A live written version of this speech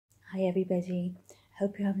Hi everybody,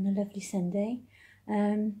 hope you're having a lovely Sunday.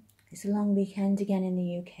 It's a long weekend again in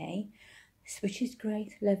the UK, which is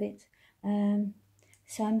great, love it.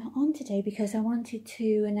 So I'm on today because I wanted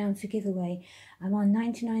to announce a giveaway. I'm on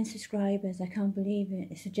 99 subscribers, I can't believe it,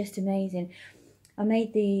 it's just amazing.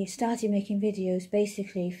 I started making videos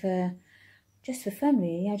basically just for fun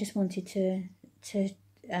really. I just wanted to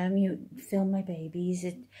film my babies,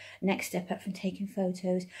 next step up from taking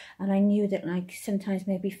photos, and I knew that like sometimes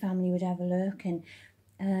maybe family would have a look,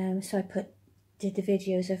 and so I did the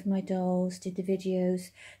videos of my dolls, some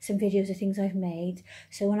videos of things I've made.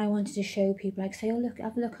 So when I wanted to show people, like say, oh look,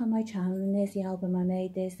 have a look on my channel, and there's the album I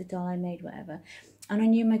made, there's the doll I made, whatever. And I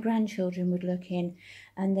knew my grandchildren would look in,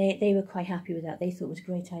 and they were quite happy with that. They thought it was a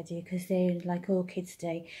great idea because they're like all kids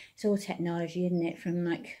today. It's all technology, isn't it? From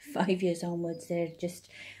like 5 years onwards, they're just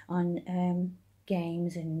on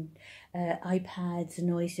games and iPads and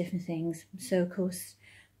all these different things. So of course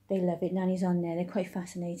they love it. Nanny's on there. They're quite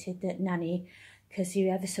fascinated that Nanny, because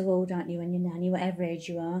you're ever so old, aren't you, when your Nanny, whatever age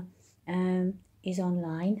you are, is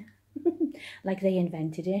online. Like they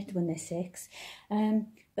invented it when they're 6.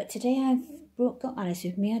 But today I've got Alice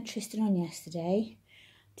with me. I had Tristan on yesterday.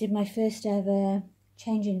 Did my first ever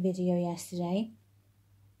changing video yesterday.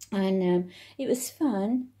 And it was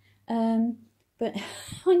fun. But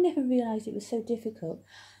I never realised it was so difficult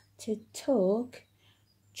to talk,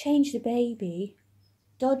 change the baby,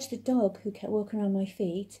 dodge the dog who kept walking around my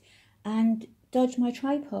feet, and dodge my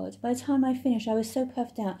tripod. By the time I finished, I was so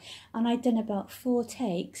puffed out, and I'd done about 4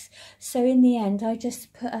 takes. So in the end, I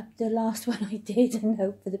just put up the last one I did and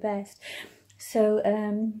hoped for the best. So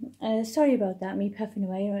sorry about that, me puffing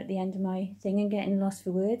away at the end of my thing and getting lost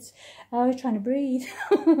for words. I was trying to breathe.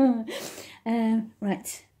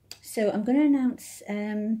 Right, so I'm going to announce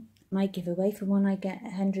my giveaway for when I get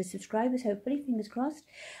 100 subscribers, hopefully, fingers crossed.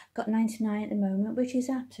 I've got 99 at the moment, which is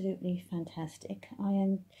absolutely fantastic. I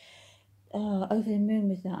am over the moon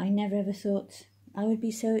with that. I never ever thought I would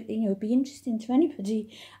be so, be interesting to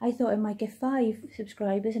anybody. I thought I might get 5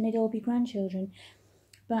 subscribers and they'd all be grandchildren.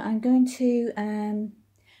 But I'm going to,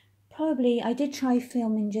 I did try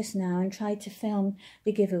filming just now and tried to film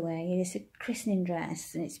the giveaway. It's a christening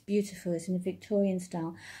dress and it's beautiful, it's in a Victorian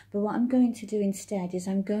style. But what I'm going to do instead is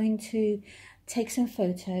I'm going to take some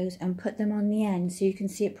photos and put them on the end so you can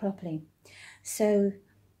see it properly. So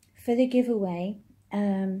for the giveaway,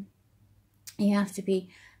 you have to be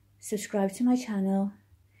subscribed to my channel,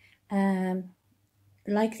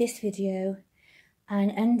 like this video,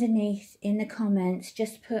 and underneath in the comments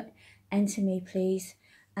just put enter me please,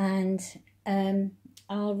 and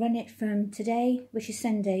I'll run it from today, which is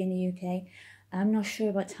Sunday in the UK. I'm not sure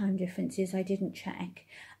about time differences, I didn't check,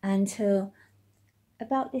 until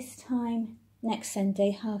about this time next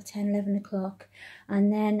Sunday, 10:30, 11 o'clock,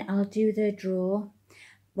 and then I'll do the draw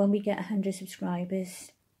when we get 100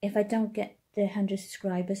 subscribers. If I don't get the 100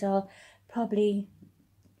 subscribers, I'll probably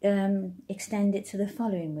extend it to the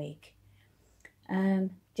following week,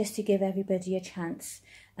 just to give everybody a chance,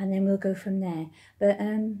 and then we'll go from there. But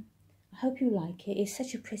I hope you like it. It's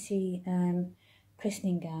such a pretty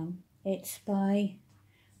christening gown. It's by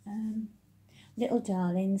Little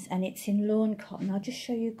Darlings, and it's in lawn cotton. I'll just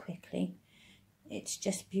show you quickly. It's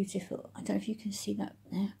just beautiful. I don't know if you can see that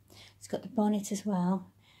there. It's got the bonnet as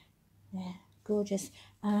well. There, gorgeous.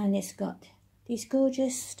 And it's got these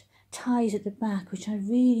gorgeous ties at the back, which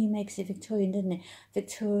really makes it Victorian, doesn't it?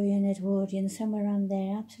 Victorian, Edwardian, somewhere around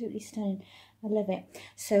there. Absolutely stunning. I love it.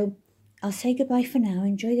 So I'll say goodbye for now.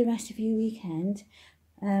 Enjoy the rest of your weekend.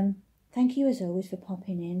 Thank you as always for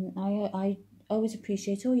popping in. I always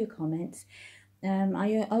appreciate all your comments.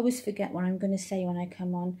 I always forget what I'm going to say when I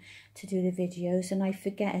come on to do the videos, and I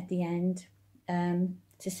forget at the end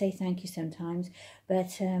to say thank you sometimes,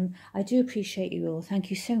 but I do appreciate you all.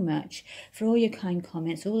 Thank you so much for all your kind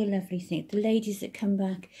comments, all the lovely things, the ladies that come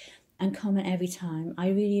back and comment every time. I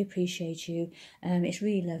really appreciate you. It's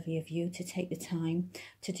really lovely of you to take the time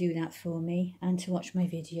to do that for me and to watch my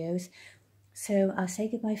videos. So I'll say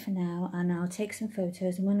goodbye for now, and I'll take some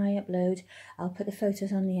photos, and when I upload I'll put the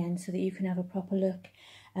photos on the end so that you can have a proper look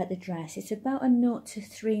at the dress. It's about a 0 to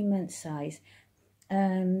 3 month size.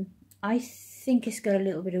 I think it's got a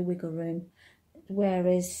little bit of wiggle room,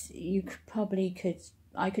 whereas I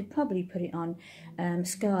could probably put it on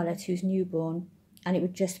Scarlett, who's newborn, and it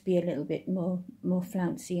would just be a little bit more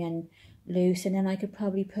flouncy and loose, and then I could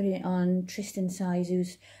probably put it on Tristan's size,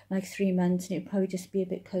 who's like 3 months, and it would probably just be a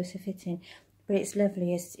bit closer fitting. But it's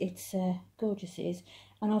lovely, it's gorgeous it is,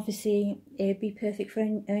 and obviously it would be perfect for a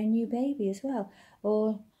new baby as well.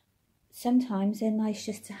 Or sometimes they're nice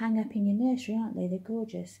just to hang up in your nursery, aren't they? They're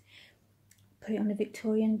gorgeous. put it on a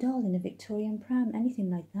Victorian doll in a Victorian pram, anything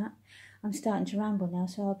like that. I'm starting to ramble now,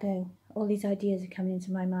 so I'll go. All these ideas are coming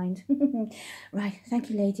into my mind. Right, thank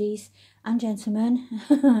you, ladies and gentlemen.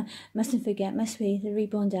 Mustn't forget, must we, the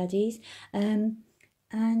reborn daddies.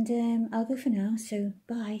 I'll go for now, so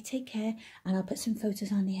bye, take care, and I'll put some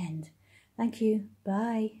photos on the end. Thank you,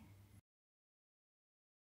 bye.